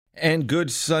And good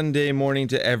Sunday morning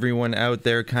to everyone out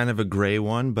there. Kind of a gray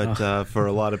one, but for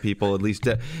a lot of people, at least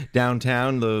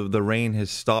downtown, the rain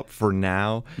has stopped for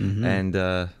now. Mm-hmm. And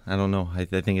I don't know. I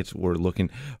think we're looking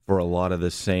for a lot of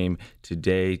the same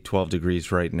today. 12 degrees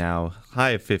right now,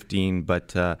 high of 15,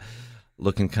 but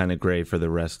looking kind of gray for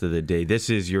the rest of the day. This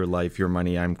is Your Life, Your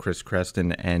Money. I'm Chris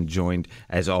Creston, and joined,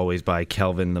 as always, by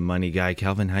Kelvin, the money guy.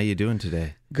 Kelvin, how you doing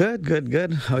today? Good.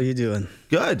 How you doing?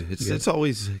 Good. It's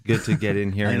always good to get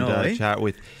in here and chat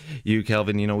with you,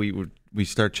 Kelvin. You know, we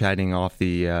start chatting off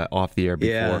the air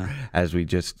before as we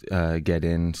just get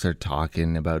in, start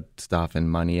talking about stuff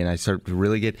and money, and I start to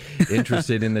really get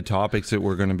interested in the topics that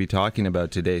we're going to be talking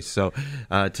about today. So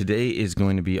today is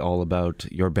going to be all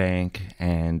about your bank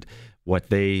and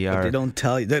what they are. But they don't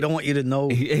tell you. They don't want you to know.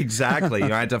 Exactly.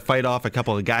 I had to fight off a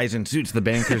couple of guys in suits. The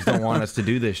bankers don't want us to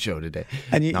do this show today.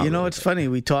 And you know, it's funny.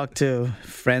 We talk to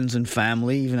friends and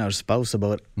family, even our spouse,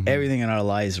 about everything in our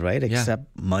lives, right? Except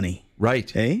money.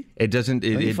 Right. Eh? It doesn't.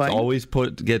 It always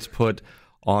gets put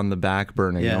on the back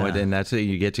burner. You know, and that's it.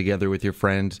 You get together with your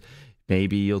friends.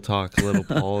 Maybe you'll talk a little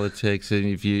politics, and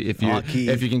if you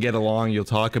can get along, you'll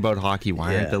talk about hockey.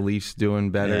 Why aren't the Leafs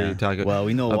doing better? Yeah. You talk well,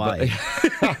 we know why.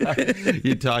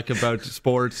 You talk about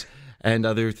sports and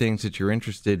other things that you're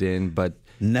interested in, but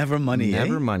never money.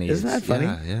 Money. Isn't that funny?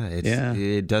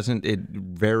 It doesn't. It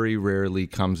very rarely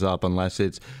comes up unless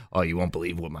it's, oh, you won't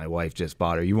believe what my wife just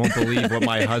bought, or you won't believe what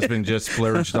my husband just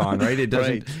splurged on. Right? It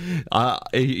doesn't. Right.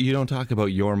 You don't talk about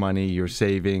your money, your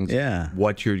savings,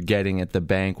 what you're getting at the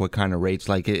bank, what kind of rates.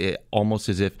 Like it almost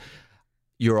as if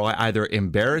you're either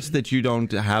embarrassed that you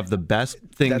don't have the best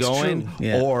thing going,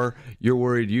 or you're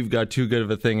worried you've got too good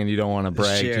of a thing and you don't want to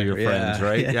brag to your friends,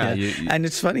 right? And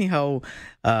it's funny how,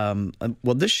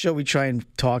 this show we try and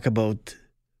talk about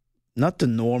not the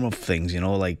normal things, you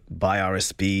know, like buy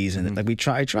RSPs, and like we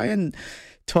try and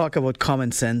talk about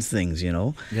common sense things, you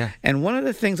know. Yeah. And one of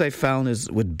the things I found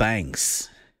is with banks,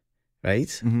 right?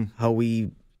 Mm-hmm. How we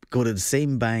go to the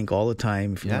same bank all the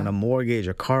time. If you want a mortgage,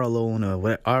 a car loan, or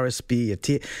what,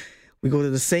 RSP, we go to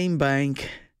the same bank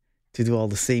to do all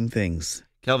the same things.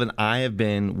 Kelvin, I have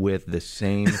been with the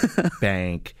same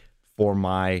bank for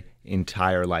my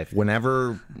entire life.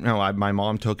 Whenever my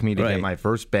mom took me to get my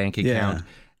first bank account,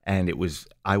 and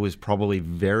I was probably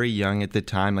very young at the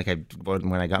time. Like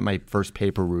when I got my first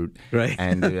paper route,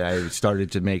 and I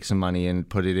started to make some money and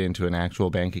put it into an actual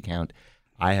bank account.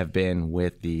 I have been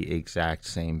with the exact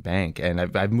same bank, and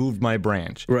I've moved my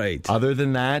branch. Right. Other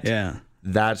than that,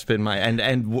 that's been my and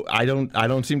I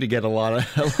don't seem to get a lot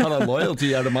of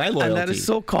loyalty out of my loyalty. And that is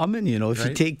so common, you know. If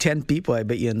you take 10 people, I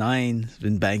bet you 9 have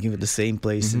been banking with the same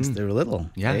place since they were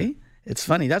little. Yeah, it's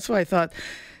funny. That's why I thought,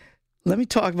 let me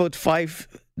talk about 5.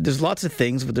 There's lots of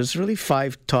things, but there's really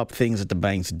 5 top things that the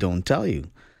banks don't tell you.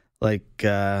 Like,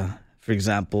 for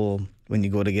example, when you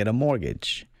go to get a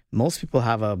mortgage. Most people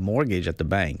have a mortgage at the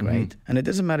bank, right? Mm-hmm. And it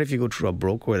doesn't matter if you go through a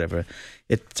broker or whatever.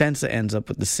 It tends to end up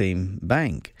with the same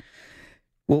bank.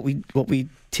 What we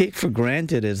take for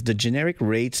granted is the generic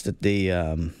rates that they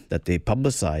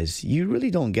publicize. You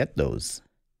really don't get those,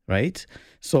 right?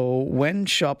 So when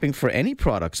shopping for any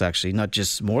products, actually, not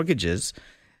just mortgages,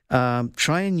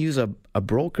 try and use a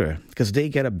broker because they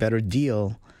get a better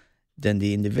deal than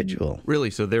the individual. Really?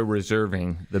 So they're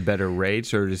reserving the better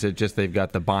rates, or is it just they've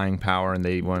got the buying power and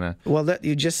they want to... Well, that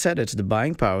you just said it's the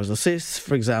buying power. So say,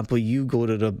 for example, you go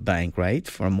to the bank, right,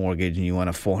 for a mortgage, and you want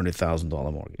a $400,000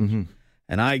 mortgage. Mm-hmm.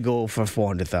 And I go for a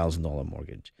 $400,000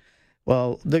 mortgage.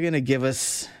 Well, they're going to give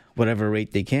us whatever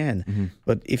rate they can. Mm-hmm.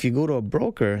 But if you go to a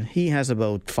broker, he has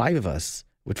about 5 of us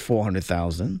with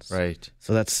 400,000. Right.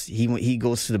 So that's he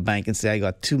goes to the bank and say, I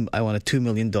want a $2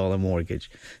 million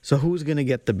mortgage. So who's going to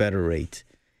get the better rate?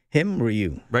 Him or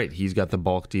you? Right. He's got the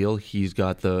bulk deal. He's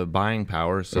got the buying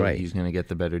power, so he's going to get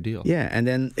the better deal. Yeah, and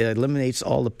then it eliminates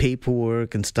all the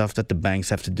paperwork and stuff that the banks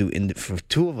have to do for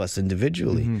 2 of us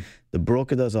individually. Mm-hmm. The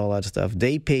broker does all that stuff.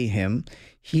 They pay him.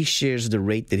 He shares the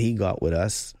rate that he got with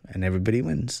us, and everybody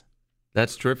wins.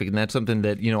 That's terrific, and that's something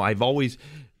that, you know, I've always...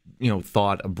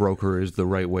 thought a broker is the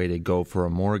right way to go for a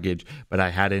mortgage, but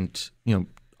I hadn't,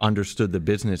 understood the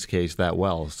business case that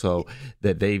well. So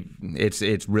that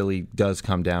it really does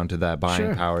come down to that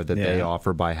buying power that they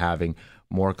offer by having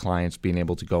more clients being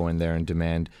able to go in there and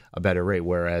demand a better rate.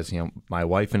 Whereas, my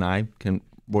wife and I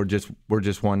we're just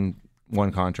one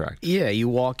contract. Yeah, you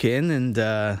walk in and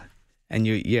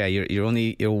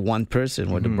you're one person.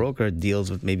 Where the broker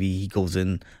deals with, maybe he goes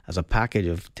in as a package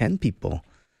of 10 people.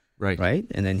 Right?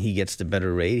 And then he gets the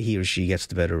better rate, he or she gets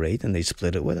the better rate, and they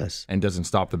split it with us. And doesn't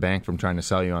stop the bank from trying to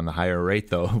sell you on the higher rate,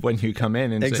 though, when you come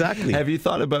in and exactly. say, have you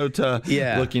thought about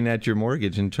looking at your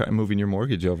mortgage and moving your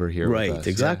mortgage over here right, with us?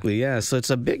 Exactly, yeah. So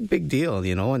it's a big deal,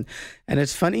 you know. And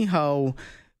it's funny how,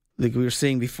 like we were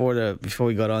saying before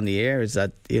we got on the air, is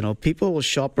that, you know, people will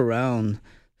shop around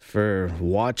for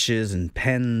watches and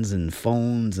pens and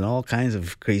phones and all kinds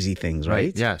of crazy things,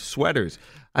 right? Yeah, sweaters.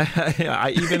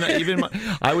 I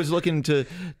was looking to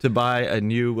buy a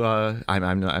new.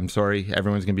 I'm sorry,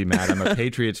 everyone's gonna be mad. I'm a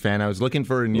Patriots fan. I was looking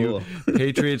for a new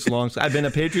Patriots long. I've been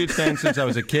a Patriots fan since I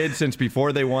was a kid, since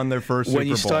before they won their first Super Bowl. When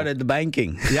you started the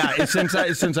banking. Yeah, since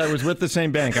I was with the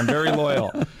same bank. I'm very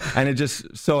loyal, and it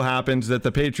just so happens that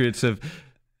the Patriots have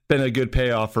been a good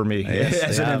payoff for me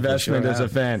as an investment, as a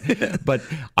fan. But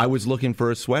I was looking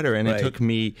for a sweater, and it took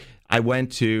me. I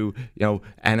went to,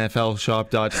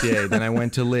 NFLshop.ca, then I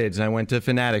went to Lids, and I went to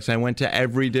Fanatics, and I went to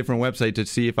every different website to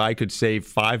see if I could save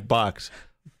 $5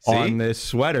 on this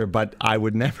sweater, but I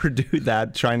would never do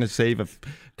that, trying to save a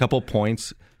couple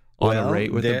points on a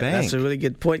rate with the bank. That's a really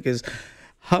good point, because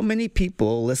how many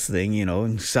people listening,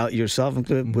 yourself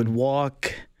included, would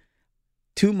walk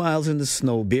 2 miles in the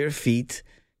snow bare feet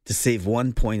to save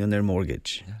 1 point on their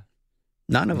mortgage? Yeah.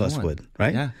 None of us would,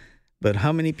 right? Yeah. But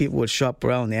how many people would shop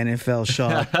around the NFL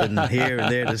shop and here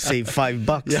and there to save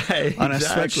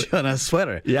 $5 on a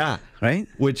sweater? Yeah. Right?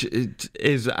 Which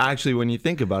is actually, when you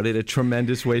think about it, a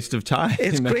tremendous waste of time.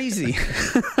 It's crazy.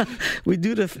 We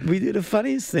do the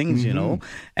funniest things, you know.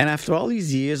 And after all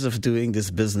these years of doing this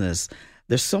business,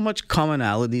 there's so much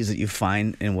commonalities that you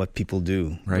find in what people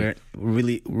do. Right.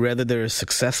 Really, whether they're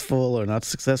successful or not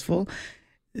successful,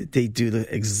 they do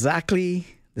exactly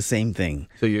the same thing.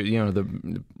 So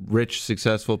the rich,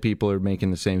 successful people are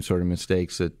making the same sort of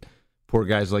mistakes that poor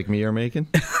guys like me are making.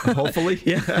 Hopefully,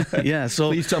 yeah. So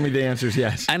please tell me the answer is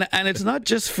yes. And it's not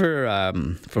just for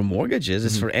mortgages;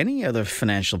 it's for any other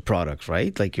financial products,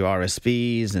 right? Like your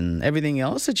RSPs and everything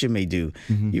else that you may do.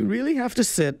 You really have to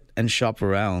sit and shop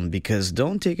around, because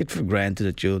don't take it for granted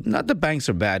that not the banks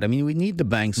are bad. I mean, we need the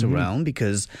banks around,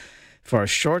 because for our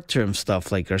short-term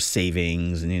stuff like our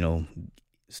savings and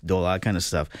all that kind of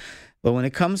stuff. But when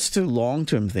it comes to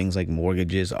long-term things like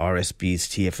mortgages, RSPs,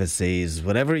 TFSAs,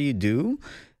 whatever you do,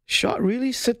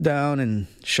 really sit down and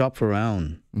shop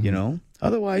around,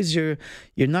 Otherwise, you're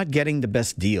not getting the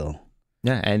best deal.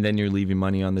 Yeah, and then you're leaving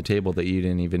money on the table that you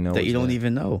didn't even know. That you don't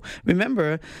even know.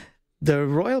 Remember, the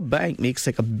Royal Bank makes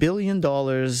like $1 billion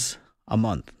a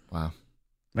month. Wow.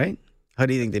 Right? How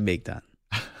do you think they make that?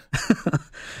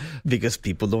 Because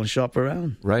people don't shop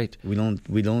around. Right. We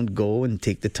don't go and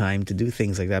take the time to do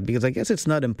things like that, because I guess it's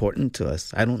not important to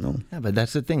us. I don't know. Yeah, but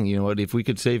that's the thing. You know what? If we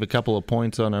could save a couple of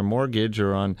points on our mortgage,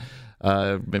 or on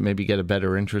maybe get a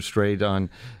better interest rate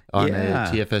on a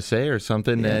TFSA or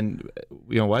something, then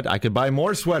you know what? I could buy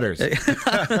more sweaters.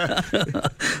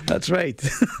 That's right.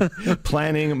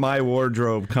 Planning my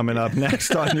wardrobe coming up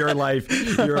next on Your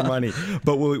Life, Your Money.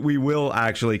 But we will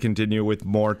actually continue with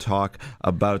more talk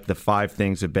about the 5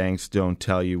 things that banks don't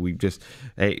tell you. We just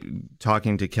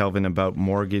talking to Kelvin about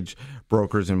mortgage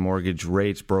brokers and mortgage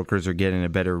rates. Brokers are getting a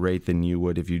better rate than you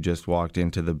would if you just walked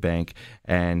into the bank,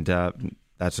 and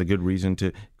that's a good reason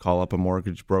to call up a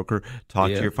mortgage broker. Talk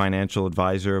to your financial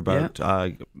advisor about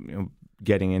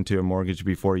getting into a mortgage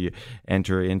before you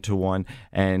enter into one.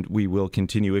 And we will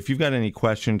continue. If you've got any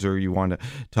questions or you want to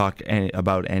talk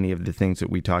about any of the things that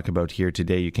we talk about here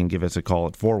today, you can give us a call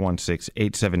at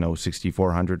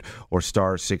 416-870-6400 or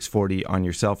star 640 on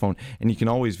your cell phone. And you can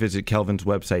always visit Kelvin's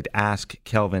website,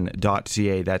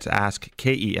 askkelvin.ca. That's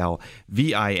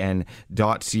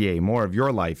askkelvin.ca. More of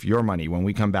Your Life, Your Money when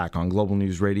we come back on Global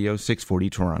News Radio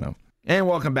 640 Toronto. And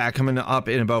welcome back. Coming up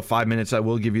in about 5 minutes, I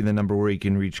will give you the number where you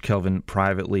can reach Kelvin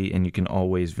privately, and you can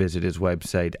always visit his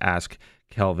website,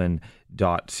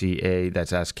 askkelvin.ca.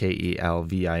 That's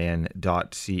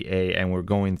askkelvin.ca. And we're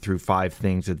going through 5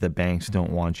 things that the banks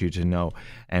don't want you to know.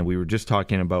 And we were just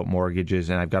talking about mortgages,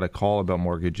 and I've got a call about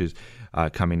mortgages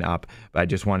coming up. But I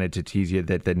just wanted to tease you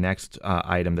that the next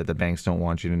item that the banks don't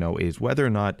want you to know is whether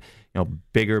or not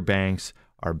bigger banks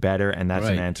are better, and that's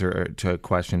an answer to a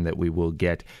question that we will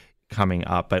get coming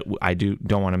up. But I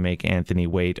don't want to make Anthony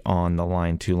wait on the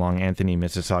line too long. Anthony,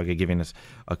 Mississauga, giving us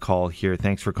a call here.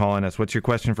 Thanks for calling us. What's your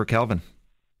question for Kelvin?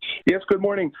 Yes, good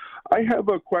morning. I have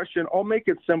a question. I'll make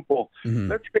it simple.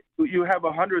 Let's say you have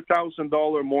a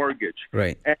 $100,000 mortgage.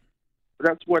 Right. And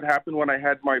that's what happened when I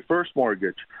had my first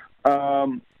mortgage. It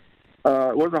was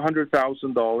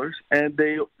 $100,000, and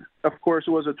of course,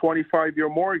 it was a 25-year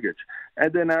mortgage.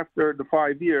 And then after the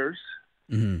 5 years,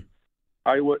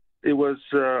 I was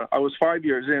 5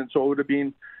 years in, so it would have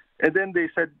been And then they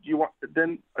said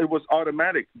then it was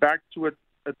automatic back to a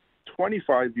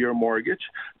 25-year mortgage,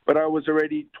 but I was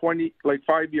already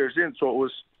 5 years in, so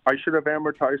I should have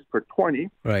amortized for 20.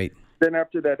 Right. Then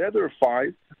after that other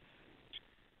 5,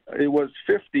 it was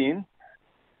 15.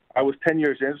 I was 10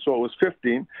 years in, so it was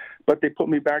 15, but they put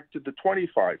me back to the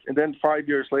 25. And then 5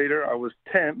 years later, I was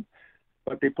 10,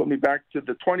 but they put me back to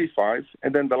the 25.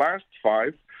 And then the last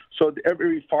 5, so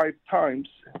every 5 times,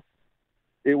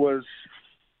 it was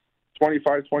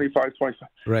 25, 25, 25.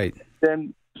 Right.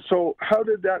 Then, so how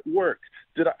did that work?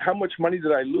 How much money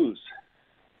did I lose?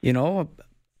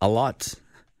 A lot.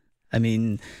 I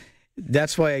mean,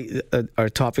 that's why our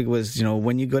topic was,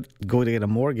 when you go to get a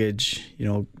mortgage,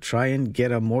 try and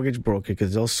get a mortgage broker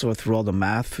because they'll sort through all the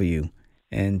math for you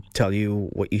and tell you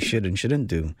what you should and shouldn't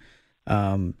do.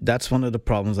 That's one of the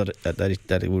problems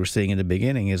that we were saying in the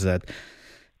beginning is that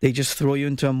they just throw you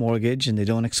into a mortgage and they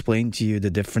don't explain to you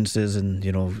the differences in,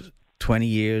 20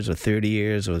 years or 30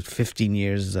 years or 15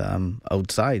 years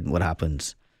outside what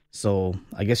happens. So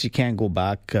I guess you can't go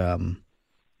back and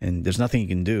there's nothing you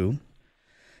can do.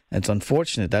 It's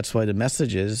unfortunate. That's why the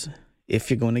message is,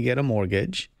 if you're going to get a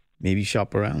mortgage, maybe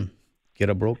shop around, get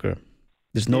a broker.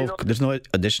 There's no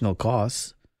additional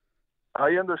costs.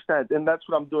 I understand, and that's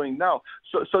what I'm doing now.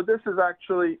 So this is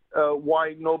actually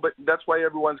why that's why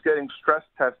everyone's getting stress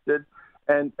tested,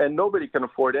 and nobody can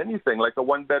afford anything. Like a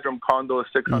 1-bedroom condo is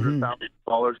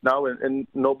 $600,000 now, and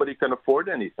nobody can afford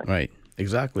anything. Right,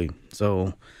 exactly.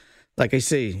 So, like I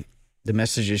say, the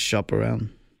message is shop around.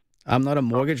 I'm not a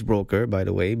mortgage broker, by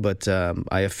the way, but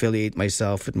I affiliate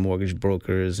myself with mortgage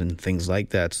brokers and things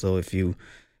like that. So if you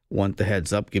want the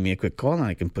heads up, give me a quick call and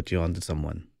I can put you on to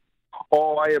someone.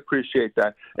 Oh, I appreciate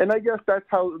that. And I guess that's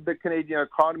how the Canadian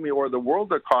economy or the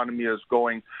world economy is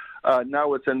going.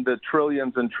 Now it's in the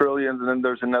trillions and trillions, and then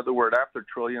there's another word after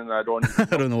trillion. I don't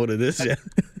know what it is yet.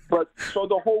 But so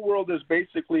the whole world is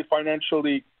basically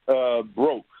financially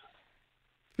broke.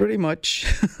 Pretty much.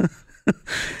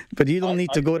 But you don't need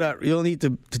to go that. You don't need to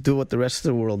do what the rest of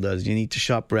the world does. You need to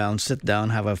shop around, sit down,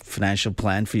 have a financial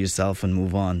plan for yourself, and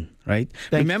move on. Right?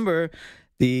 Thanks. Remember,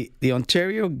 the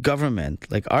Ontario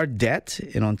government, like our debt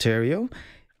in Ontario,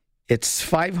 it's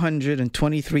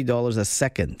 $523 a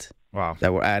second. Wow.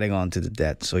 That we're adding on to the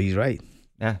debt. So he's right.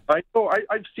 Yeah. I know.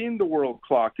 I've seen the world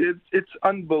clock. It's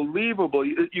unbelievable.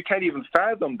 You can't even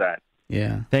fathom that.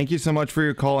 Yeah. Thank you so much for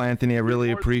your call, Anthony. I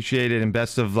really appreciate it, and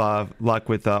best of luck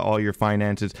with all your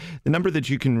finances. The number that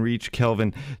you can reach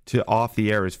Kelvin to off the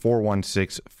air is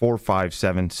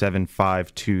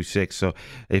 416-457-7526. So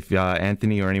if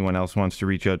Anthony or anyone else wants to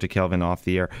reach out to Kelvin off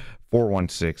the air,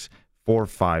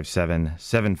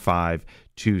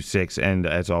 416-457-7526. And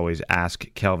as always,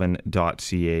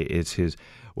 askkelvin.ca is his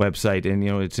website. And,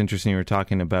 it's interesting you were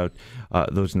talking about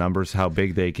those numbers, how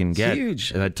big they can get. It's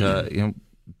huge. But,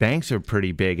 banks are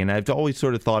pretty big, and I've always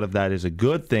sort of thought of that as a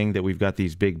good thing that we've got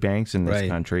these big banks in this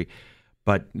country,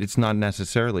 but it's not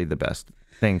necessarily the best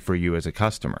thing for you as a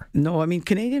customer. No, I mean,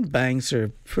 Canadian banks are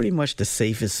pretty much the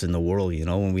safest in the world.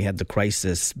 When we had the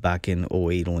crisis back in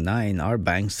 2008, 2009, our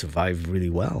banks survived really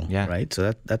well, right?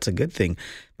 So that's a good thing.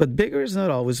 But bigger is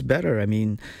not always better. I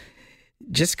mean,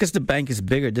 just because the bank is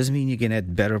bigger doesn't mean you can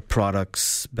add better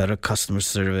products, better customer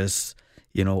service,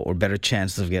 or better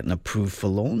chances of getting approved for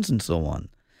loans and so on.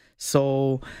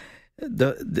 So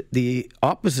the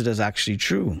opposite is actually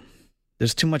true.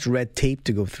 There's too much red tape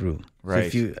to go through.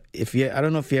 Right. So if you, I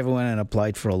don't know if you ever went and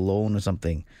applied for a loan or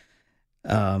something,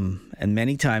 and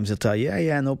many times they'll tell you,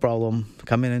 yeah, no problem,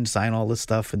 come in and sign all this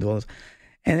stuff and do all this.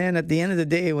 And then at the end of the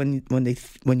day, when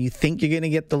you think you're going to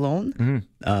get the loan,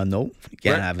 no, you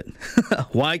can't have it.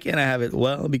 Why can't I have it?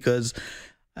 Well, because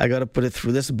I got to put it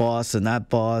through this boss and that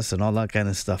boss and all that kind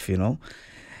of stuff,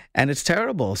 And it's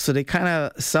terrible. So they kind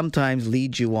of sometimes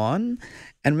lead you on.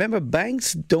 And remember,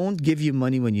 banks don't give you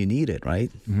money when you need it, right?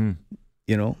 Mm-hmm.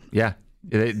 Yeah.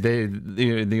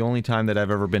 The only time that I've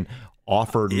ever been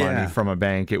offered money from a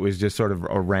bank, it was just sort of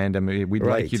a random, we'd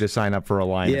like you to sign up for a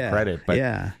line of credit. But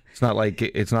it's not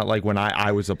like when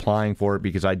I was applying for it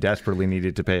because I desperately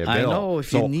needed to pay a bill. I know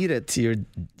if you need it, you're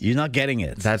not getting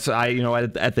it. That's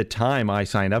at the time I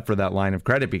signed up for that line of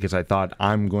credit because I thought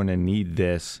I'm going to need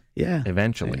this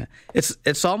eventually. Yeah.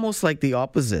 It's almost like the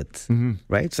opposite,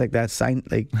 right? It's like that sign,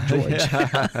 like George.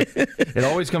 It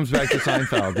always comes back to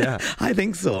Seinfeld. Yeah, I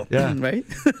think so. Yeah, right.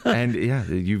 And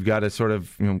you've got to sort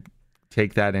of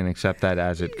take that and accept that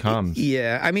as it comes.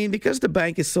 Yeah, I mean, because the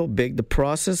bank is so big, the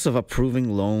process of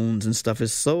approving loans and stuff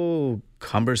is so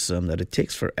cumbersome that it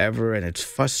takes forever and it's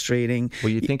frustrating.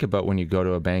 Well, you think about when you go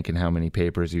to a bank and how many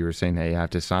papers you were saying that you have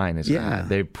to sign.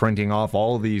 They're printing off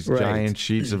all these giant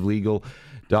sheets of legal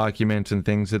documents and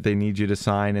things that they need you to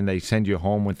sign, and they send you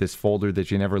home with this folder that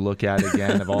you never look at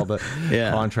again of all the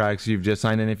contracts you've just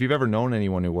signed. And if you've ever known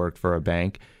anyone who worked for a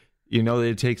bank, you know that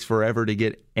it takes forever to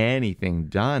get anything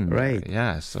done. Right.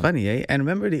 Yeah. So. Funny, eh? And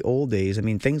remember the old days. I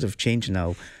mean, things have changed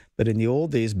now. But in the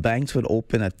old days, banks would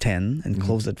open at 10 and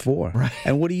close at 4. Right.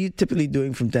 And what are you typically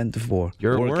doing from 10 to 4?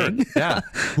 You're working. Work. Yeah.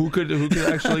 Who could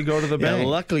actually go to the bank?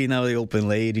 Luckily now they open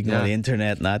late. You can go on the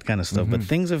internet and that kind of stuff. But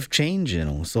things have changed,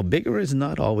 So bigger is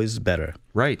not always better.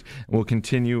 Right. We'll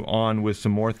continue on with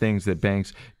some more things that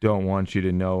banks don't want you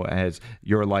to know as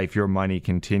your life, your money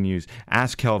continues.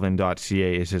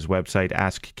 AskKelvin.ca is his website.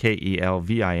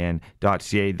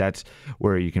 AskKelvin.ca. That's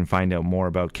where you can find out more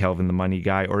about Kelvin the Money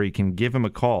Guy, or you can give him a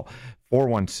call.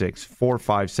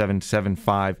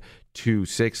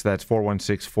 416-457-7526. That's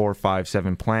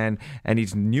 416-457-PLAN. And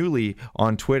he's newly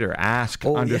on Twitter.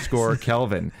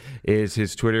 Ask_Kelvin is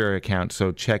his Twitter account.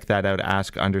 So check that out.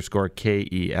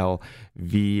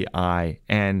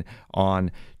 Ask_KELVIN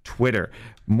on Twitter.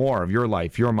 More of your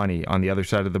life, your money on the other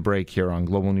side of the break here on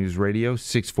Global News Radio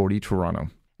 640 Toronto.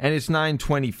 And it's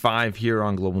 9:25 here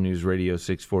on Global News Radio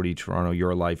 640 Toronto,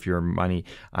 your life, your money.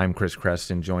 I'm Chris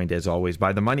Creston, joined as always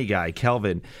by the money guy,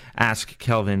 Kelvin.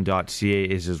 AskKelvin.ca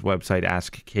is his website,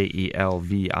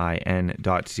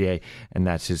 AskKelvin.ca, and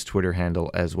that's his Twitter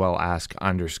handle as well,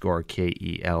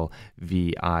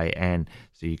 Ask_KELVIN.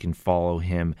 So you can follow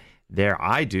him there.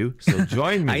 I do, so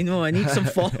join me. I know, I need some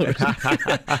followers.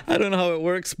 I don't know how it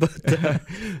works, but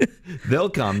they'll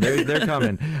come. They're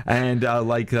coming. And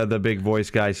like the big voice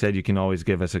guy said, you can always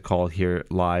give us a call here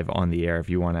live on the air if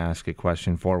you want to ask a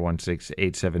question.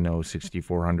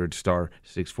 416-870-6400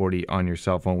 *640 on your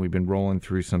cell phone. We've been rolling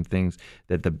through some things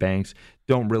that the banks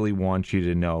don't really want you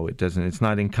to know. It's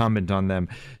not incumbent on them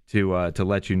to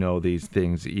let you know these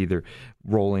things either.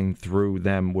 Rolling through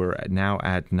them, we're now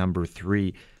at number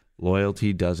 3.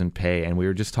 Loyalty doesn't pay. And we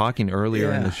were just talking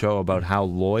earlier in the show about how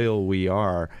loyal we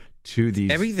are to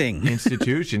these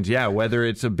institutions. Yeah, whether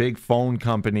it's a big phone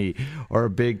company or a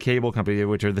big cable company,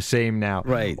 which are the same now,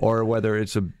 right? Or whether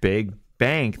it's a big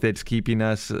bank that's keeping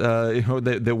us,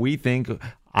 that we think,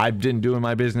 I've been doing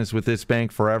my business with this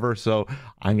bank forever, so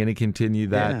I'm going to continue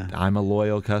that. Yeah. I'm a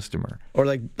loyal customer. Or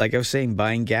like I was saying,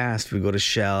 buying gas, we go to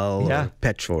Shell or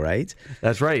petrol, right?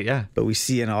 That's right, yeah. But we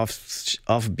see an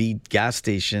offbeat gas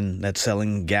station that's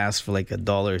selling gas for like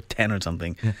 $1.10 or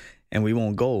something. Yeah. And we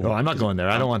won't go. Oh, I'm not going there.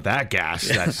 I don't want that gas.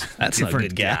 That's different not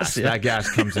good gas. Yeah. That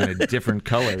gas comes in a different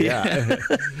color. Yeah,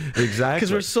 exactly.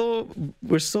 Because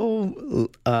we're so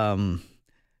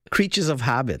creatures of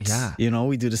habits. Yeah.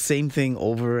 We do the same thing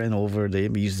over and over.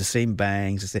 We use the same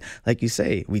banks. Like you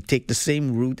say, we take the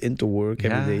same route into work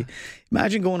every day.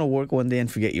 Imagine going to work one day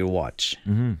and forget your watch.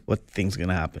 Mm-hmm. What thing's going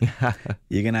to happen?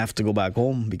 You're going to have to go back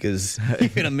home because you're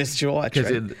going to miss your watch.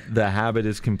 Because the habit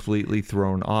is completely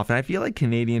thrown off. And I feel like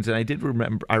Canadians, and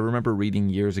I remember reading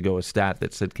years ago a stat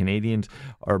that said Canadians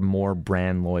are more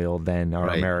brand loyal than our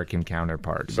American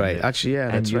counterparts. Right. Actually,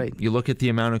 yeah, that's right. You look at the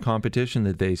amount of competition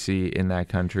that they see in that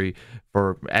country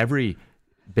for every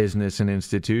business and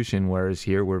institution, whereas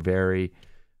here we're very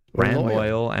brand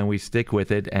loyal and we stick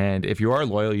with it. And if you are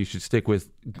loyal, you should stick with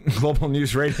Global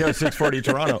News Radio 640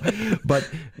 Toronto. But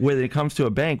when it comes to a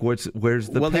bank, where's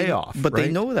the payoff?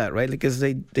 They know that, right? Because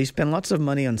they spend lots of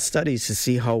money on studies to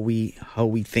see how we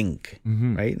think,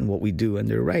 right, and what we do. And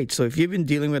they're right. So if you've been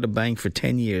dealing with a bank for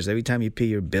 10 years, every time you pay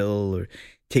your bill or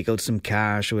take out some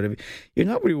cash or whatever, you're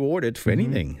not rewarded for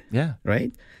anything. Yeah.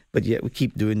 Right? But yet we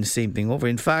keep doing the same thing over.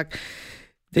 In fact,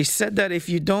 they said that if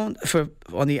you don't,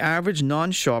 on the average,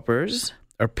 non-shoppers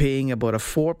are paying about a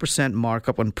 4%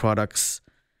 markup on products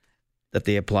that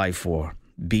they apply for.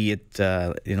 Be it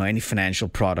any financial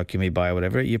product you may buy or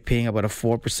whatever, you're paying about a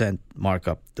 4%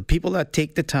 markup. The people that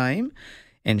take the time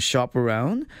and shop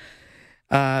around,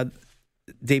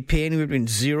 they pay anywhere between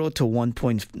 0 to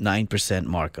 1.9%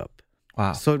 markup.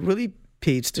 Wow! So it really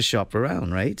pays to shop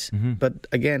around, right? Mm-hmm. But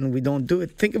again, we don't do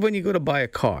it. Think of when you go to buy a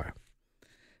car.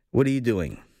 What are you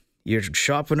doing? You're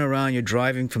shopping around, you're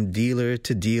driving from dealer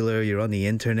to dealer, you're on the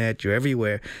internet, you're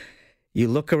everywhere. You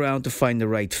look around to find the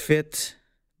right fit,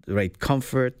 the right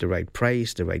comfort, the right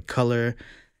price, the right color,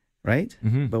 right?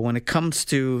 Mm-hmm. But when it comes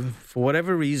to, for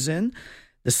whatever reason,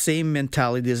 the same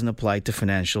mentality doesn't apply to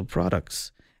financial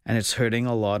products. And it's hurting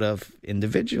a lot of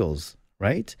individuals.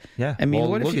 Right? Yeah. I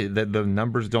mean, the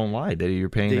numbers don't lie. That you're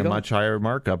paying a much higher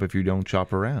markup if you don't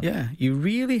shop around. Yeah. You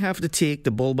really have to take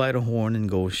the bull by the horn and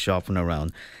go shopping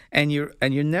around. And you're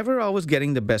never always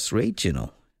getting the best rate,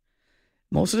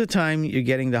 Most of the time, you're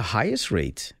getting the highest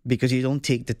rate because you don't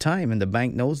take the time, and the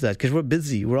bank knows that because we're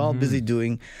busy. We're all busy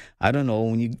doing, I don't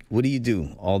know, what do you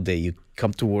do all day? You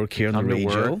come to work here on the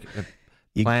radio.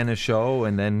 plan a show,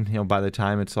 and then by the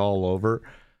time it's all over,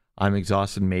 I'm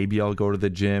exhausted. Maybe I'll go to the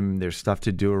gym. There's stuff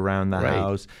to do around the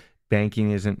house.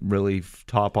 Banking isn't really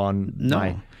top on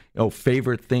my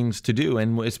favorite things to do,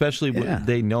 and especially when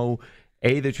they know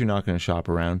A, that you're not going to shop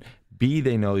around. B,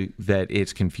 they know that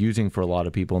it's confusing for a lot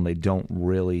of people, and they don't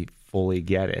really fully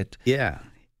get it. Yeah,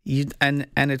 and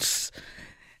it's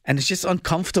just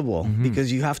uncomfortable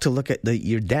because you have to look at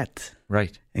your debt,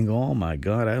 right, and go, oh my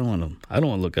God, I don't want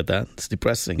to look at that. It's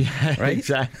depressing, right?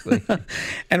 Exactly.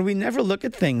 And we never look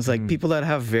at things like people that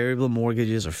have variable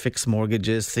mortgages or fixed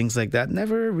mortgages, things like that.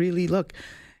 Never really look.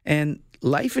 And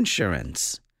life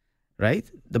insurance, right?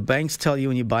 The banks tell you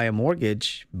when you buy a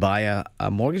mortgage, buy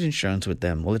a mortgage insurance with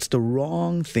them. Well, it's the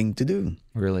wrong thing to do.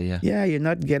 Really, yeah. Yeah, you're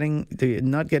not getting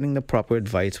the proper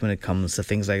advice when it comes to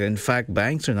things like that. In fact,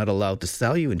 banks are not allowed to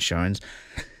sell you insurance.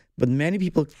 But many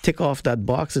people tick off that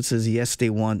box that says, yes, they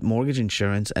want mortgage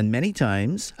insurance. And many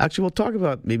times, actually, we'll talk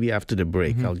about maybe after the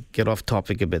break. I'll get off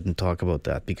topic a bit and talk about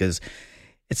that because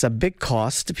it's a big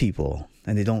cost to people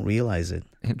and they don't realize it.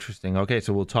 Interesting. Okay,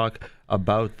 so we'll talk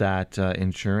about that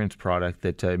insurance product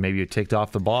that maybe you ticked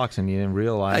off the box and you didn't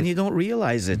realize. And you don't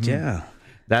realize it, yeah.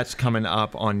 That's coming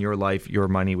up on Your Life, Your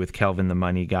Money with Kelvin the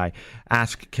Money Guy.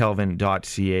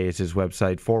 AskKelvin.ca is his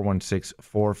website,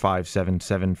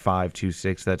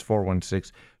 416-457-7526. That's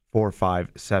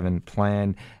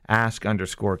 416-457-PLAN.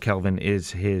 Ask_Kelvin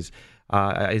is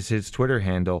his Twitter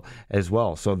handle as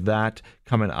well. So that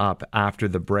coming up after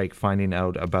the break, finding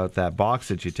out about that box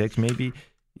that you ticked. Maybe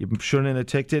you shouldn't have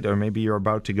ticked it, or maybe you're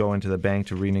about to go into the bank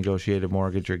to renegotiate a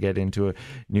mortgage or get into a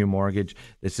new mortgage.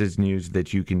 This is news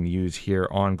that you can use here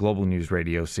on Global News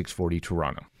Radio 640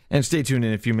 Toronto. And stay tuned.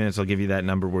 In a few minutes, I'll give you that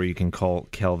number where you can call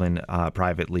Kelvin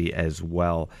privately as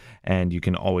well. And you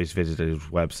can always visit his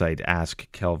website,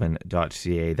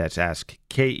 askkelvin.ca. That's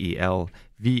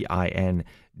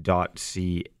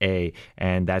AskKelvin.ca.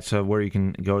 And that's where you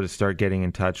can go to start getting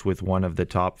in touch with one of the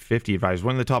top 50 advisors,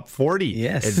 one of the top 40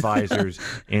 advisors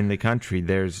in the country.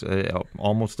 There's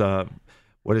almost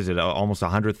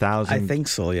 100,000 I think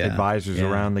so, advisors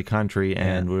around the country,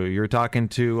 and you're talking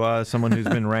to someone who's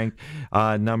been ranked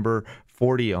number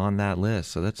 40 on that list.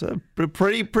 So that's a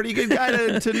pretty good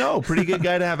guy to know, pretty good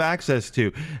guy to have access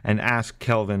to. And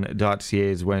AskKelvin.ca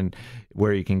is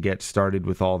where you can get started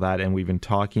with all that. And we've been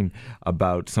talking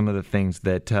about some of the things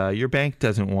that your bank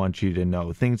doesn't want you to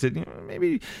know. Things that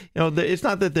maybe, it's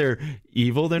not that they're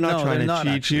evil. They're not trying to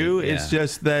cheat you. It's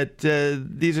just that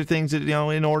these are things that,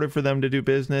 in order for them to do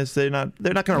business, they're not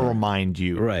going to remind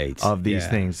you of these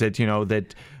things. That,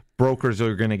 that brokers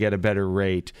are going to get a better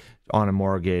rate on a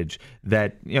mortgage,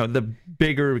 that the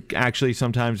bigger actually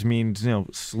sometimes means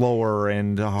slower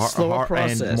and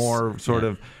process. And more sort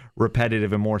of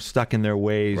repetitive and more stuck in their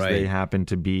ways they happen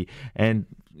to be. And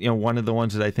one of the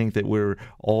ones that I think that we're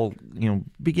all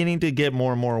beginning to get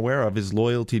more and more aware of is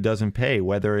loyalty doesn't pay.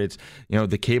 Whether it's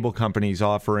the cable companies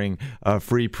offering a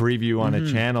free preview on a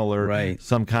channel or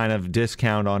some kind of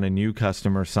discount on a new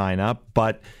customer sign up,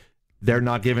 but they're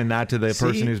not giving that to the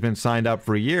person who's been signed up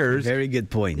for years. Very good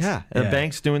point. Yeah. The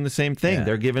bank's doing the same thing.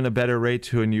 They're giving a better rate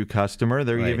to a new customer.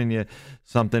 They're giving you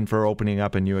something for opening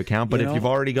up a new account. But if you've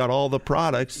already got all the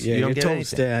products, you don't get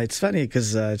anything. It's funny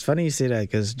because it's funny you say that,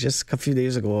 because just a few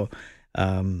days ago,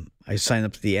 I signed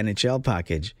up to the NHL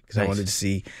package because I wanted to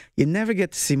see. You never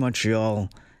get to see Montreal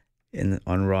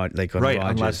on Rogers.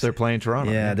 Unless they're playing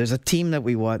Toronto. Yeah, there's a team that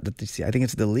we want. I think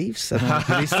it's the Leafs. I don't know,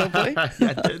 do they still play?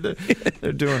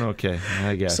 They're doing okay,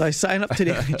 I guess. So I signed up to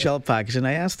the NHL package, and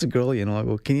I asked the girl, I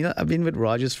go, I've been with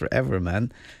Rogers forever,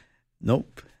 man.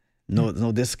 Nope.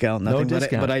 No discount, nothing.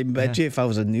 But I bet you if I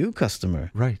was a new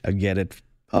customer, I'd get it.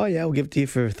 Oh, yeah, we'll give it to you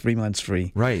for 3 months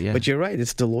free. Right, yeah. But you're right,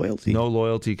 it's the loyalty. No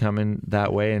loyalty coming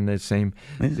that way, in the same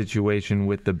situation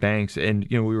with the banks. And,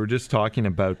 we were just talking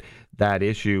about that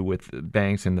issue with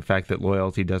banks and the fact that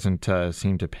loyalty doesn't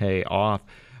seem to pay off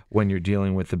when you're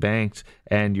dealing with the banks.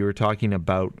 And you were talking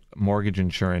about mortgage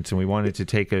insurance, and we wanted to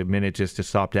take a minute just to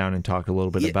stop down and talk a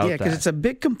little bit about that. Yeah, because it's a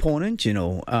big component,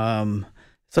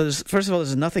 So first of all,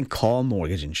 there's nothing called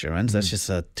mortgage insurance. That's just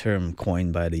a term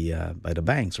coined by the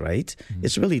banks, right?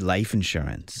 It's really life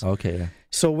insurance. Okay. Yeah.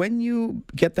 So when you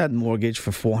get that mortgage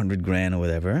for $400,000 or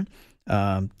whatever,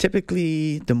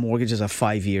 typically the mortgage is a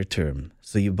 5-year term.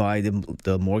 So you buy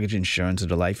the mortgage insurance or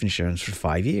the life insurance for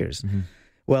 5 years.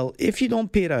 Well, if you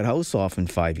don't pay that house off in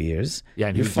 5 years,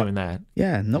 and who's doing that?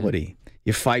 Yeah, nobody.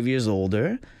 You're 5 years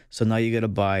older, so now you got to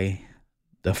buy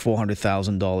the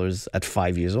 $400,000 at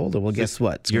 5 years older. Well, guess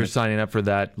what? You're signing up for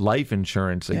that life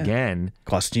insurance again.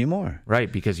 Costing you more.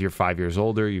 Right, because you're 5 years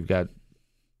older. You've got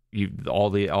all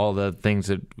the things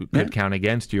that could count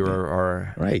against you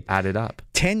are Right. added up.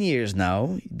 10 years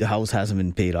now, the house hasn't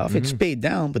been paid off. It's paid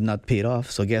down, but not paid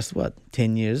off. So guess what?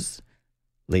 10 years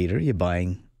later, you're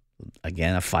buying,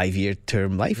 again, a 5-year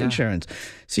term life insurance.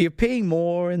 So you're paying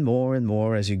more and more and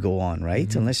more as you go on,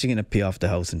 right? Unless you're going to pay off the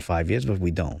house in 5 years, but we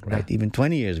don't, right? Even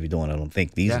 20 years we don't, I don't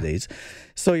think, these days.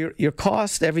 So your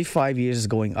cost every 5 years is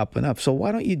going up and up. So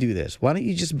why don't you do this? Why don't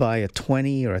you just buy a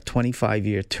 20 or a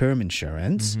 25-year term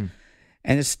insurance,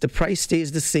 and the price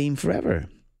stays the same forever?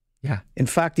 Yeah. In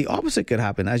fact, the opposite could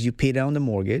happen. As you pay down the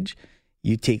mortgage,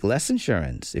 you take less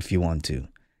insurance if you want to,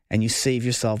 and you save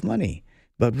yourself money.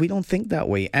 But we don't think that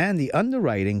way. And the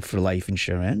underwriting for life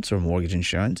insurance or mortgage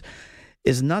insurance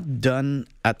is not done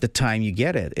at the time you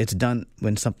get it. It's done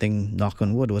when something, knock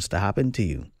on wood, was to happen to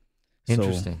you.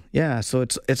 Interesting. So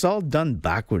it's all done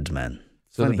backwards, man.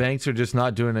 So Funny. the banks are just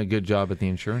not doing a good job at the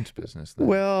insurance business, then.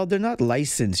 Well, they're not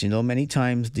licensed. Many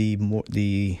times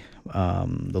the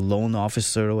loan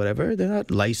officer or whatever, they're not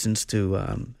licensed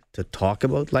to talk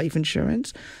about life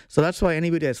insurance. So that's why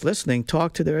anybody that's listening,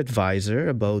 talk to their advisor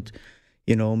about,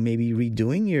 maybe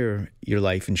redoing your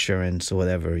life insurance or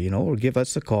whatever, or give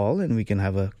us a call and we can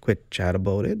have a quick chat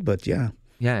about it. But yeah.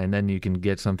 Yeah, and then you can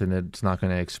get something that's not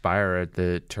going to expire at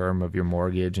the term of your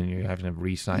mortgage, and you have to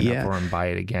re-sign up for and buy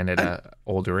it again at an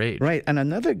older age. Right. And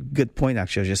another good point,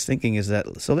 actually, I was just thinking is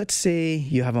that, so let's say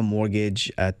you have a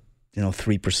mortgage at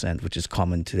 3%, which is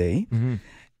common today,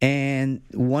 and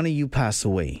one of you pass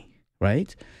away,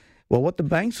 right? Well, what the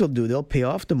banks will do, they'll pay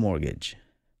off the mortgage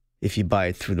if you buy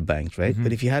it through the banks, right?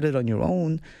 But if you had it on your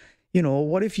own,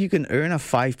 what if you can earn a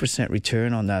 5%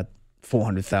 return on that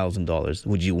 $400,000?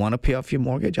 Would you want to pay off your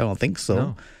mortgage? I don't think so.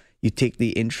 No. You take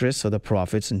the interest or the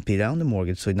profits and pay down the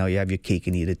mortgage. So now you have your cake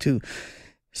and eat it too.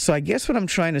 So I guess what I'm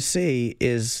trying to say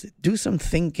is do some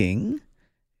thinking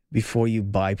before you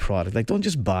buy product. Like, don't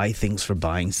just buy things for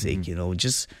buying's sake,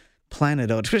 just plan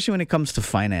it out, especially when it comes to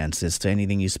finances, to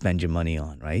anything you spend your money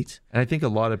on, right? And I think a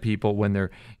lot of people, when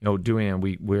they're doing it,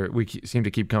 we seem to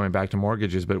keep coming back to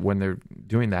mortgages, but when they're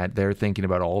doing that, they're thinking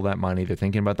about all that money. They're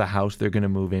thinking about the house they're going to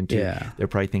move into. Yeah. They're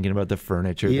probably thinking about the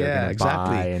furniture they're going to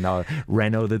buy and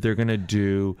reno that they're going to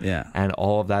do, and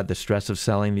all of that, the stress of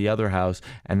selling the other house.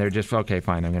 And they're just, okay,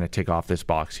 fine, I'm going to tick off this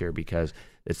box here because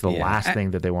it's the last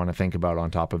thing that they want to think about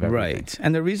on top of everything. Right.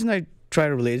 And the reason I try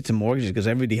to relate it to mortgages because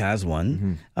everybody has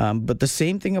one. But the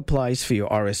same thing applies for your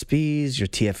RSPs, your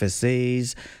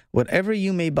TFSAs, whatever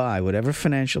you may buy, whatever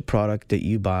financial product that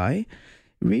you buy.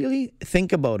 Really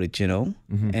think about it,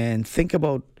 and think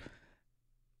about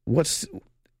is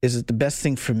it the best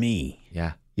thing for me?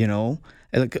 Yeah.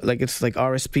 Like it's like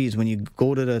RSPs. When you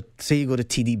go to you go to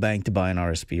TD Bank to buy an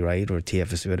RSP, right, or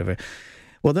TFSA, whatever.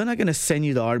 Well, they're not going to send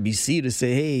you to RBC to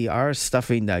say, hey, our stuff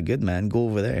ain't that good, man. Go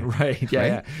over there. Right.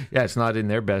 Yeah. It's not in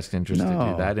their best interest to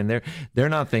do that. And they're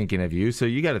not thinking of you. So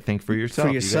you got to think for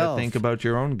yourself. You got to think about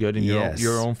your own good and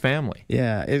your own family.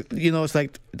 Yeah. It's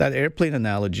like that airplane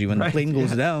analogy. When the plane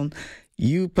goes down,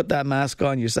 you put that mask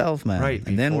on yourself, man. Right.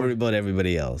 And then worry about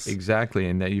everybody else. Exactly.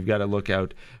 And that you've got to look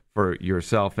out for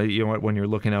yourself. You know what? When you're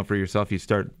looking out for yourself,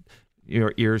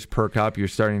 your ears perk up. You're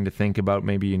starting to think about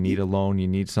maybe you need a loan, you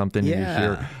need something, and you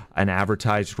hear an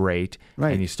advertised rate,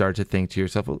 and you start to think to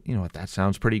yourself, well, you know what, that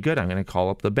sounds pretty good. I'm going to call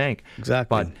up the bank.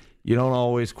 Exactly. But you don't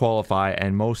always qualify,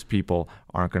 and most people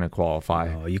aren't going to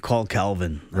qualify. Oh, you call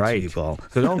Calvin. That's right. Who you call.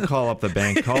 So don't call up the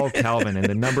bank. Call Calvin, and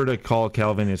the number to call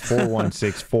Calvin is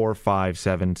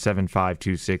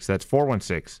 416-457-7526. That's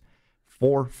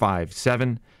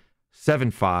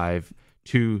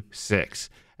 416-457-7526.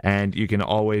 And you can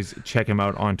always check him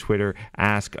out on Twitter,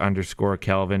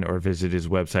 ask_Kelvin, or visit his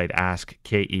website,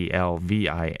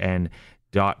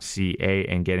 askkelvin.ca,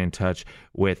 and get in touch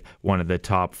with one of the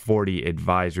top 40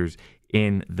 advisors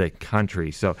in the country.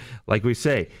 So, like we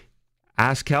say,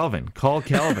 ask Kelvin. Call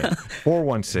Kelvin,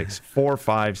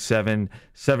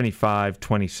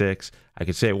 416-457-7526. I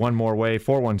could say it one more way,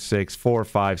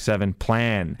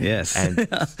 416-457-PLAN. Yes. And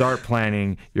start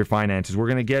planning your finances. We're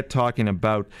going to get talking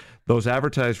about those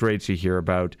advertised rates you hear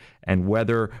about and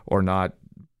whether or not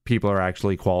people are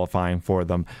actually qualifying for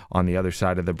them on the other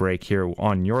side of the break here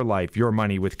on Your Life, Your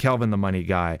Money with Kelvin the Money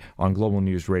Guy on Global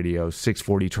News Radio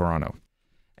 640 Toronto.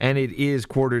 And it is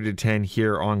 9:45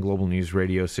 here on Global News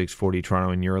Radio 640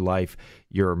 Toronto in Your Life,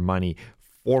 Your Money.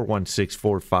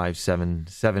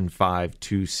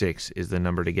 416-457-7526 is the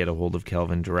number to get a hold of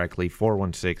Kelvin directly.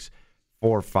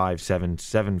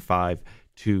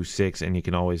 416-457-7526. And you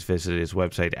can always visit his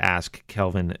website,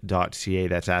 askkelvin.ca.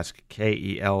 That's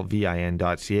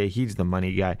askkelvin.ca. He's the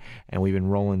money guy, and we've been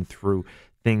rolling through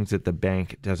things that the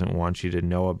bank doesn't want you to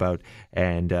know about.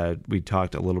 And we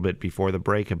talked a little bit before the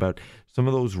break about some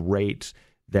of those rates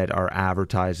that are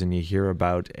advertised and you hear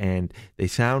about, and they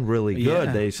sound really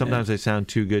good. Yeah, Sometimes they sound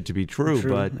too good to be true,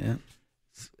 but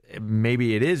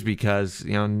maybe it is because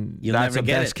that's a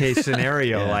best case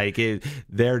scenario. Like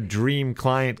their dream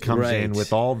client comes in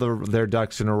with all their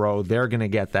ducks in a row, they're going to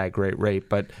get that great rate,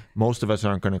 but most of us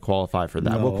aren't going to qualify for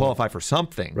that. We'll qualify for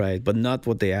something, right? But not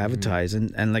what they advertise.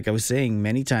 And like I was saying,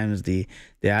 many times they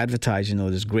advertise,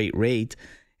 this great rate,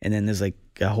 and then there's like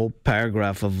a whole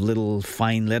paragraph of little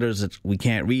fine letters that we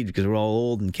can't read because we're all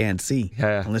old and can't see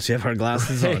unless you have our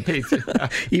glasses on.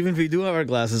 Even if we do have our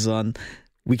glasses on,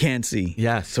 we can't see.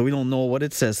 Yes. So we don't know what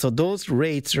it says. So those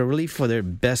rates are really for their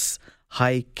best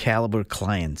high caliber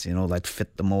clients, that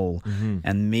fit the mold.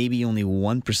 And maybe only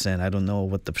 1%. I don't know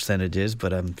what the percentage is,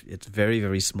 but it's very,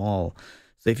 very small.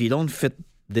 So if you don't fit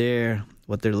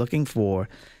what they're looking for,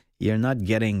 you're not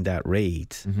getting that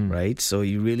rate, right? So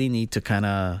you really need to kind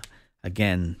of,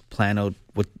 again, plan out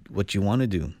what you want to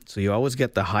do. So you always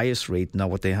get the highest rate, not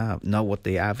what they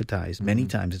advertise. Many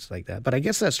times it's like that. But I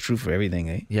guess that's true for everything,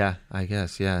 eh? Yeah, I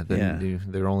guess,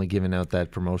 They're only giving out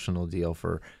that promotional deal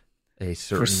for a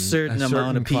certain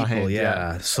amount of people,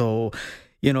 client, So,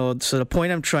 so the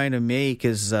point I'm trying to make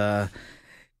is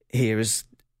here is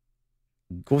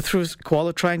go through,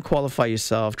 try and qualify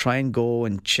yourself, try and go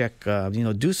and check,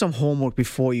 do some homework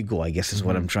before you go, I guess is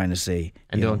what I'm trying to say.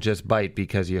 And don't just bite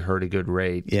because you heard a good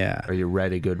rate or you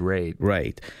read a good rate.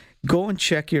 Right. Go and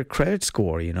check your credit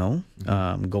score,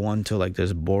 Go on to like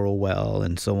there's Borrowell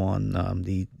and so on.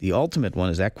 The ultimate one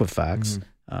is Equifax.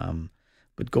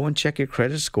 But go and check your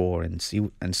credit score and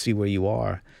see where you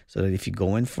are, so that if you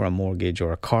go in for a mortgage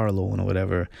or a car loan or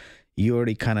whatever, you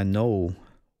already kind of know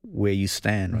where you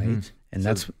stand, right? And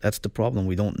that's the problem.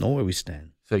 We don't know where we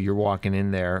stand. So you're walking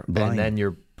in there, blind. And then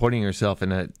you're putting yourself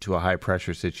into a high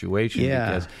pressure situation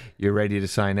because you're ready to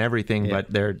sign everything,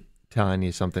 but they're telling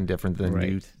you something different than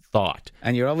you thought.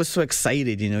 And you're always so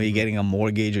excited, you're getting a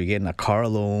mortgage or you're getting a car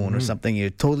loan or something. You're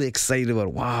totally excited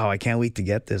about, wow, I can't wait to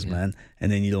get this, man.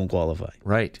 And then you don't qualify.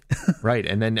 Right, right.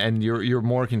 And you're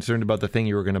more concerned about the thing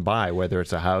you were going to buy, whether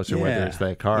it's a house or whether it's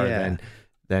that car,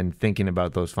 than thinking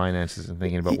about those finances and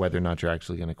thinking about whether or not you're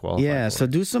actually going to qualify. Yeah, so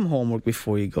it. do some homework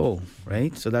before you go,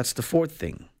 right? So that's the fourth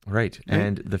thing. Right.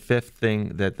 And the fifth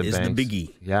thing that the banks... Is the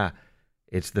biggie. Yeah,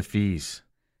 it's the fees.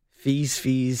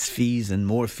 Fees, and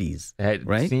more fees.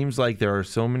 It seems like there are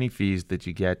so many fees that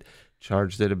you get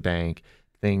charged at a bank,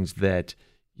 things that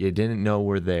you didn't know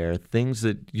were there, things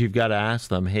that you've got to ask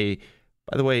them, hey,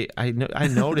 by the way, I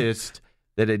noticed...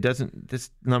 that this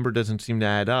number doesn't seem to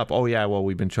add up. Oh, yeah, well,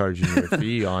 we've been charging you a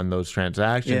fee on those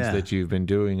transactions that you've been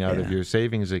doing out of your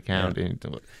savings account. Yeah.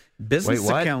 Business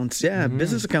accounts,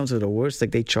 business accounts are the worst.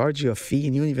 Like they charge you a fee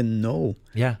and you don't even know.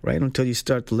 Yeah. Right? Until you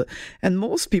start to look. And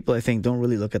most people, I think, don't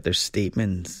really look at their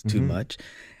statements too much.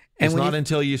 And it's not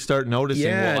until you start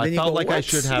noticing, I felt like I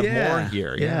should have more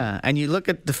here. Yeah. And you look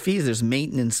at the fees, there's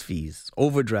maintenance fees,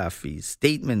 overdraft fees,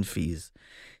 statement fees,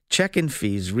 check-in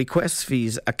fees, request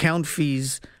fees, account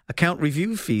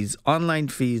review fees, online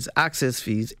fees, access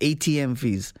fees, ATM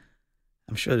fees.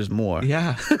 I'm sure there's more.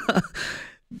 Yeah.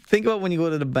 Think about when you go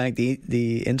to the bank,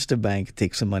 the Instabank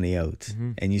takes some money out,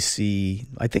 and you see,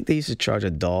 I think they used to charge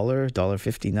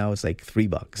 $1.50. Now it's like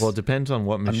 $3. Well, it depends on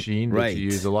what machine that you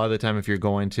use. A lot of the time, if you're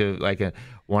going to like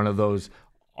one of those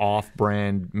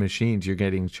off-brand machines, you're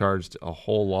getting charged a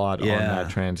whole lot on that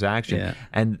transaction. Yeah.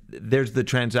 And there's the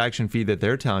transaction fee that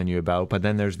they're telling you about, but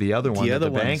then there's the other one that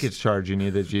the bank is charging you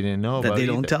that you didn't know about. That they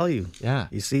don't tell you. Yeah.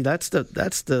 You see, that's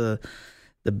the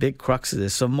big crux of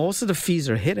this. So most of the fees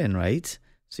are hidden, right?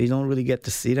 So you don't really get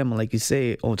to see them. Like you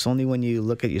say, it's only when you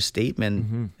look at your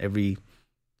statement every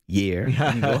year.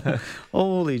 And you go,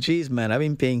 holy jeez, man, I've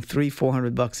been paying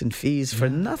 $300-400 in fees for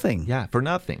nothing. Yeah, for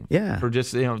nothing. Yeah. For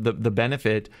just the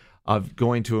benefit of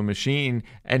going to a machine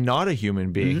and not a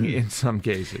human being in some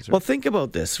cases. Right? Well, think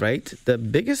about this, right? The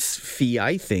biggest fee,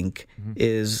 I think,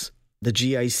 is the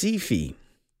GIC fee.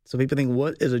 So people think,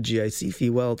 what is a GIC fee?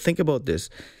 Well, think about this.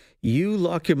 You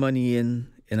lock your money in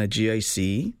a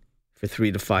GIC for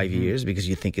 3 to 5 years because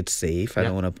you think it's safe. I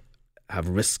don't want to have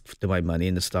risk to my money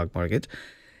in the stock market.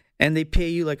 And they pay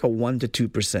you like a 1 to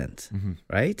 2%,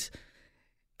 right?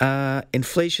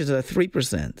 Inflation's at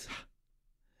 3%.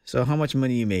 So how much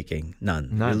money are you making?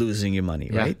 None. You're losing your money,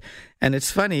 right? And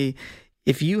it's funny,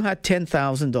 if you had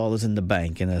 $10,000 in the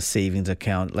bank in a savings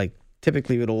account, like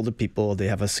typically with older people, they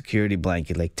have a security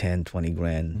blanket, like 10, 20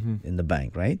 grand in the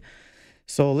bank, right?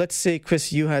 So let's say,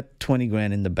 Chris, you had 20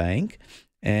 grand in the bank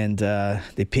and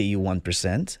they pay you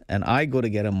 1%, and I go to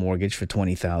get a mortgage for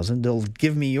 $20,000. They'll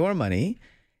give me your money,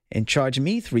 and charge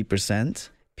me 3%,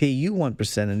 pay you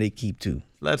 1%, and they keep 2%.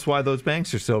 That's why those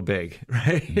banks are so big,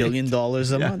 right? $1 billion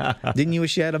a month. Didn't you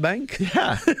wish you had a bank?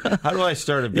 Yeah. How do I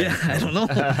start a bank? Yeah, I don't know.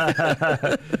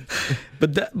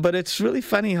 But it's really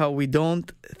funny how we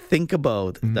don't think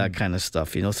about that kind of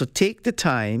stuff, you know. So take the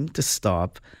time to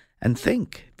stop and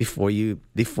think before you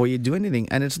do anything.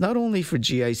 And it's not only for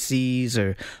GICs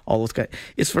or all those kind.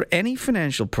 It's for any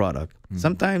financial product.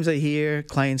 Sometimes I hear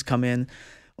clients come in,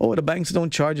 oh, the banks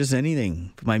don't charge us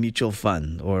anything for my mutual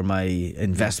fund or my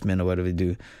investment or whatever they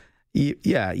do.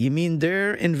 You mean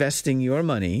they're investing your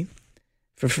money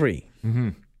for free. Mm-hmm.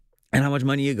 And how much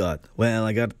money you got? Well,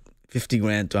 I got 50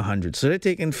 grand to 100. So they're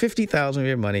taking 50,000 of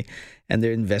your money and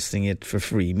they're investing it for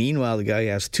free. Meanwhile, the guy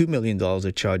has $2 million.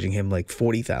 They're charging him like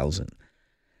 40,000.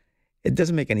 It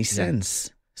doesn't make any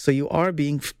sense. So you are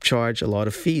being charged a lot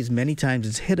of fees. Many times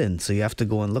it's hidden, so you have to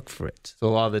go and look for it. So a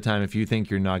lot of the time, if you think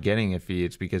you're not getting a fee,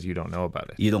 it's because you don't know about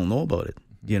it. You don't know about it.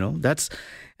 You know, that's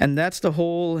the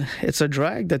whole, it's a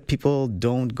drag that people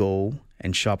don't go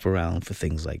and shop around for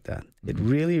things like that. It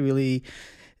really, really,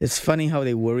 it's funny how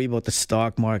they worry about the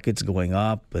stock markets going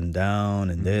up and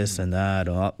down and this and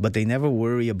that, but they never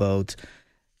worry about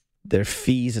their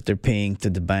fees that they're paying to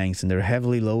the banks, and they're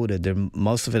heavily loaded.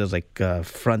 Most of it is like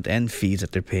front end fees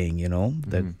that they're paying, you know,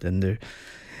 they're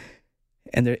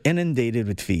inundated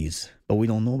with fees, but we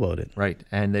don't know about it. Right,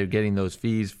 and they're getting those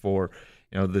fees for,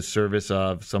 you know, the service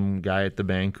of some guy at the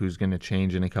bank who's going to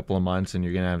change in a couple of months, and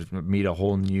you're going to have to meet a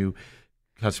whole new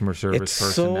customer service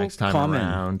person so next time common.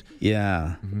 around.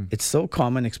 Yeah, it's so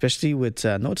common, especially with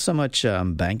not so much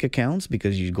bank accounts,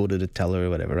 because you go to the teller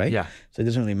or whatever, right? Yeah. So it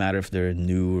doesn't really matter if they're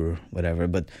new or whatever.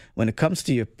 But when it comes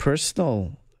to your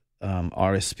personal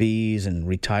RSPs and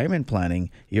retirement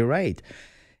planning, you're right.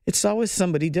 It's always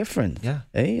somebody different. Yeah.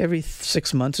 Every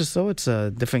 6 months or so, it's a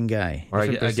different guy. Or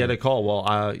I get a call.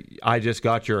 Well, I just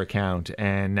got your account,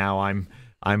 and now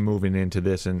I'm moving into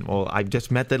this, and well, I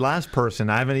just met the last person.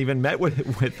 I haven't even met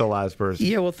with the last person.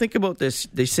 Yeah, well, think about this.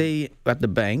 They say at the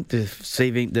bank, a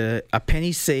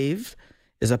penny saved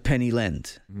is a penny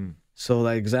lent. So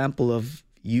the example of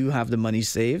you have the money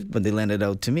saved, but they lend it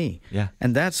out to me. Yeah,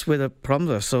 and that's where the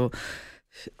problems are.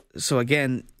 So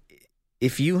again,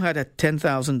 if you had a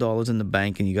 $10,000 in the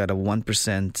bank and you got a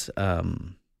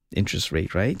 1% interest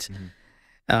rate, right?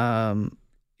 You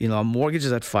know, a mortgage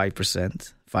is at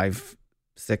 5%, 5-6.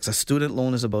 A student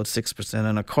loan is about 6%,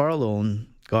 and a car loan,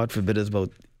 God forbid, is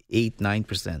about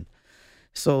 8-9%.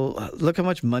 So look how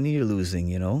much money you're losing,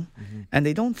 you know. And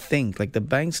they don't think, like, the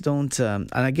banks don't. And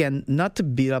again, not to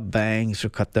beat up banks or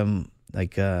cut them,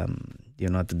 like, you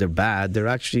know, that they're bad.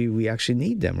 We actually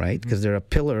need them, right? Because they're a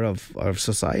pillar of our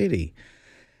society.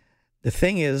 The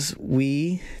thing is,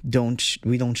 we don't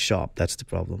shop. That's the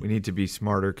problem. We need to be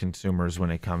smarter consumers when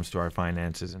it comes to our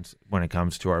finances and when it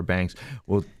comes to our banks.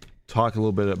 We'll talk a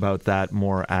little bit about that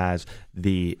more as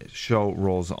the show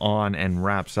rolls on and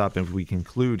wraps up, and we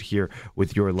conclude here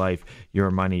with Your Life,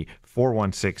 Your Money.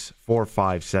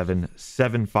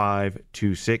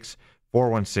 416-457-7526.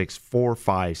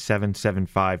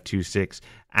 416-457-7526.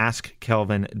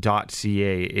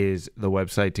 AskKelvin.ca is the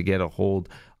website to get a hold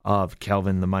of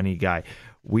Kelvin the Money Guy.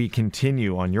 We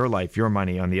continue on Your Life, Your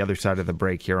Money on the other side of the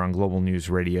break here on Global News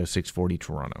Radio 640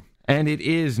 Toronto. And it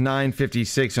is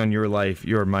 9:56 on Your Life,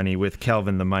 Your Money with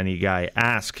Kelvin the Money Guy.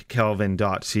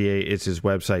 AskKelvin.ca is his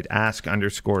website.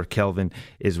 Ask_Kelvin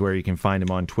is where you can find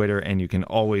him on Twitter, and you can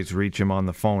always reach him on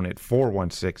the phone at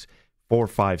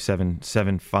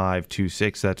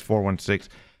 416-457-7526. That's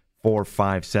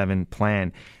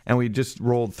 416-457-PLAN. And we just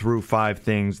rolled through 5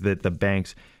 things that the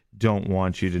banks don't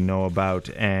want you to know about,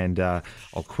 and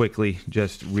I'll quickly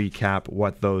just recap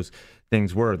what those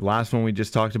things were. The last one we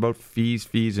just talked about, fees,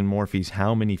 and more fees.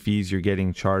 How many fees you're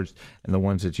getting charged, and the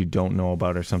ones that you don't know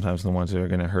about are sometimes the ones that are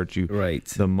going to hurt you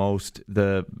the most.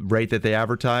 The rate that they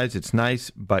advertise, it's nice,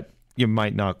 but you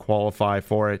might not qualify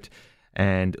for it.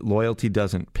 And loyalty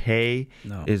doesn't pay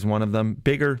is one of them.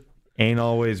 Bigger ain't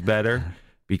always better,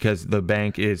 because the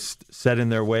bank is set in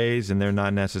their ways and they're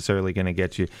not necessarily going to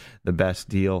get you the best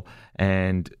deal.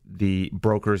 And the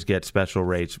brokers get special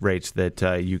rates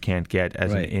that you can't get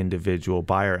as an individual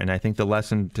buyer. And I think the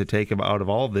lesson to take out of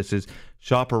all of this is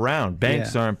shop around.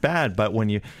 Banks aren't bad, but when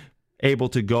you're able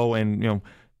to go and, you know,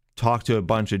 talk to a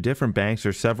bunch of different banks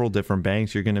or several different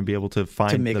banks, you're going to be able to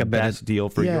find the best deal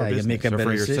for your business, make a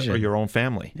better decision. Or your own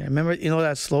family. Yeah, remember, you know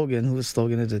that slogan? Whose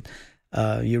slogan is it?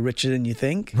 You're richer than you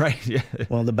think. Right. Yeah.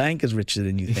 Well, the bank is richer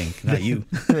than you think, not you.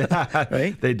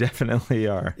 Right? They definitely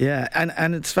are. Yeah,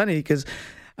 and it's funny because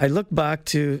I look back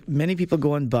to many people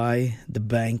go and buy the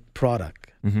bank product,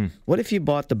 What if you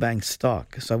bought the bank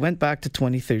stock? So I went back to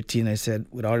 2013. I said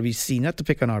with RBC, not to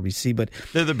pick on RBC, but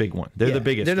they're the big one. They're the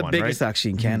biggest. They're the one, biggest right?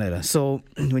 actually in Canada. So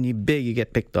when you're big, you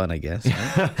get picked on, I guess.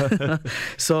 Right?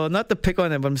 So not to pick on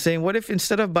them, but I'm saying, what if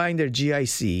instead of buying their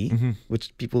GIC,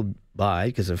 which people buy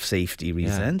because of safety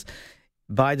reasons,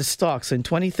 buy the stock? So in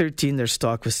 2013, their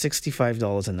stock was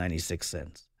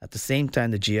 $65.96. At the same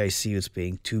time, the GIC was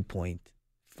paying 2.5%,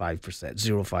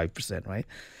 0.5%, right?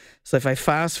 So if I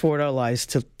fast forward our lives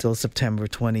till September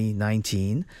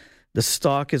 2019, the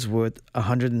stock is worth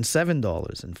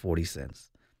 $107.40,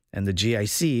 and the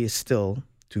GIC is still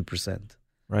 2%.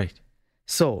 Right.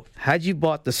 So had you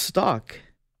bought the stock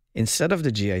instead of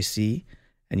the GIC,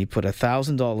 and you put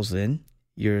 $1,000 in,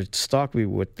 your stock would be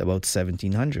worth about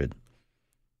 $1,700.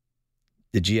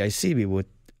 The GIC would be worth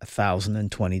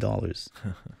 $1,020.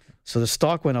 So the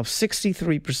stock went up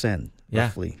 63%,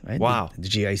 roughly. Right? Wow. The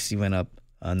GIC went up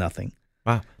nothing.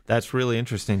 Wow, that's really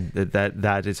interesting.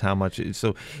 That is how much.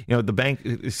 So the bank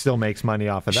still makes money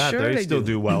off of that. Sure, they still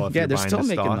do well if you're they're buying still the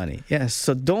making stock. money. Yes.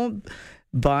 So don't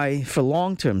buy for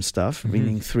long-term stuff,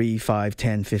 meaning 3, 5,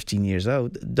 10, 15 years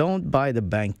out. Don't buy the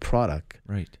bank product.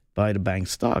 Right. Buy the bank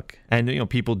stock. And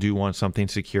people do want something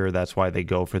secure. That's why they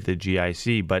go for the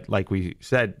GIC. But like we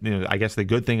said, I guess the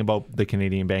good thing about the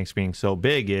Canadian banks being so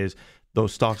big is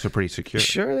those stocks are pretty secure.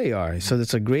 Sure they are. So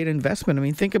that's a great investment. I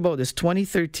mean, think about this,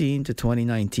 2013 to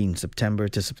 2019, September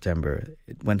to September.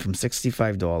 It went from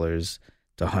 $65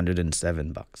 to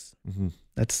 $107.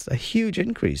 That's a huge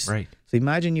increase. Right. So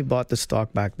imagine you bought the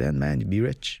stock back then, man, you'd be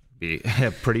rich. Be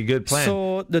a pretty good plan.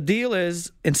 So the deal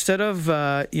is, instead of,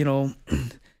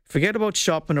 forget about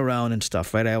shopping around and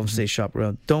stuff, right? I always say shop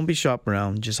around. Don't be shopping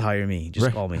around. Just hire me.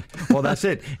 Just call me. Well, that's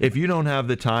it. If you don't have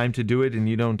the time to do it and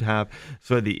you don't have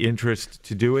sort of the interest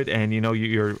to do it, and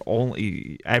you're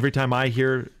only, every time I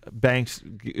hear banks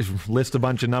list a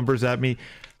bunch of numbers at me,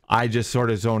 I just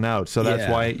sort of zone out. So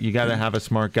that's why you got to have a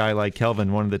smart guy like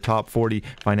Kelvin, one of the top 40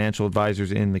 financial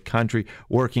advisors in the country,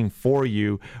 working for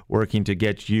you, working to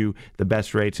get you the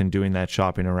best rates and doing that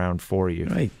shopping around for you.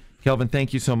 Right. Kelvin,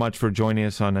 thank you so much for joining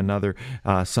us on another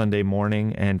Sunday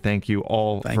morning, and thank you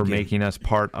all for making us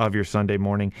part of your Sunday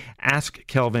morning.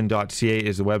 AskKelvin.ca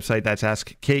is the website. That's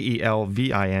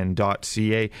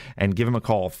AskKelvin.ca, and give him a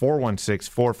call,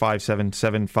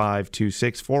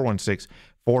 416-457-7526,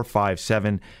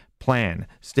 416-457-PLAN.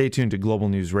 Stay tuned to Global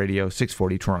News Radio,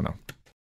 640 Toronto.